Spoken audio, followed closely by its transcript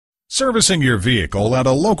Servicing your vehicle at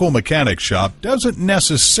a local mechanic shop doesn't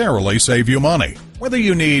necessarily save you money. Whether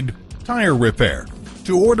you need tire repair,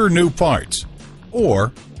 to order new parts,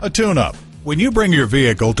 or a tune-up, when you bring your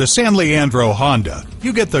vehicle to San Leandro Honda,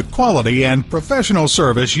 you get the quality and professional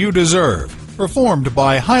service you deserve, performed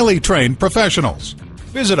by highly trained professionals.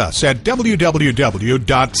 Visit us at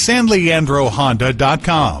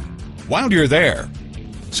www.sanleandrohonda.com. While you're there,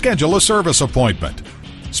 schedule a service appointment.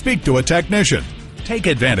 Speak to a technician. Take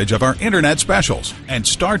advantage of our internet specials and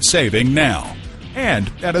start saving now.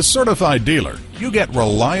 And at a certified dealer, you get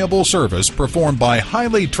reliable service performed by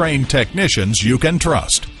highly trained technicians you can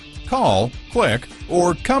trust. Call, click,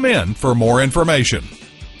 or come in for more information.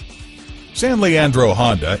 San Leandro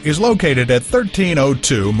Honda is located at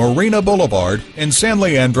 1302 Marina Boulevard in San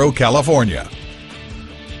Leandro, California.